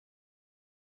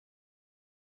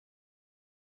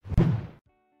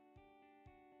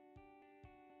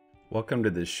Welcome to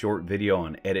this short video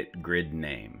on Edit Grid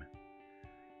Name.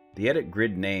 The Edit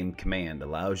Grid Name command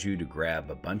allows you to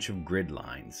grab a bunch of grid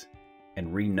lines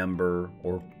and renumber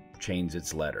or change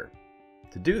its letter.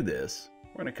 To do this,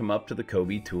 we're going to come up to the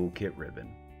Kobi Toolkit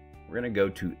ribbon. We're going to go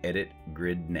to Edit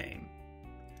Grid Name.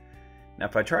 Now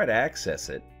if I try to access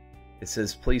it, it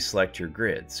says please select your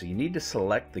grid. So you need to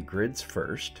select the grids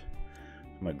first.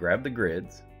 I'm going to grab the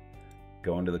grids,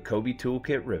 go into the Kobi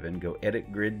Toolkit ribbon, go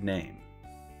Edit Grid Name.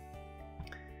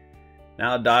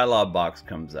 Now a dialog box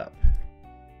comes up.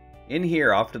 In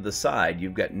here off to the side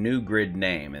you've got new grid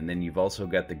name, and then you've also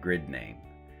got the grid name.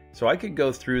 So I could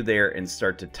go through there and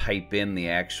start to type in the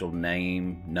actual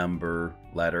name, number,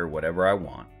 letter, whatever I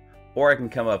want. Or I can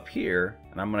come up here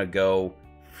and I'm going to go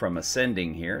from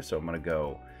ascending here. So I'm going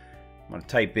to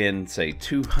type in say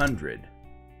 200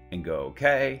 and go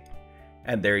OK.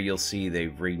 And there you'll see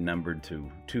they've renumbered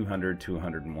to 200,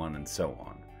 201 and so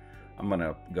on. I'm going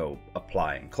to go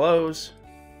apply and close,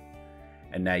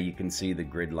 and now you can see the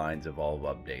grid lines have all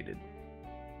updated.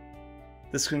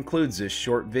 This concludes this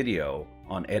short video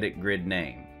on Edit Grid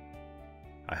Name.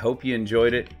 I hope you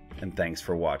enjoyed it, and thanks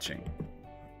for watching.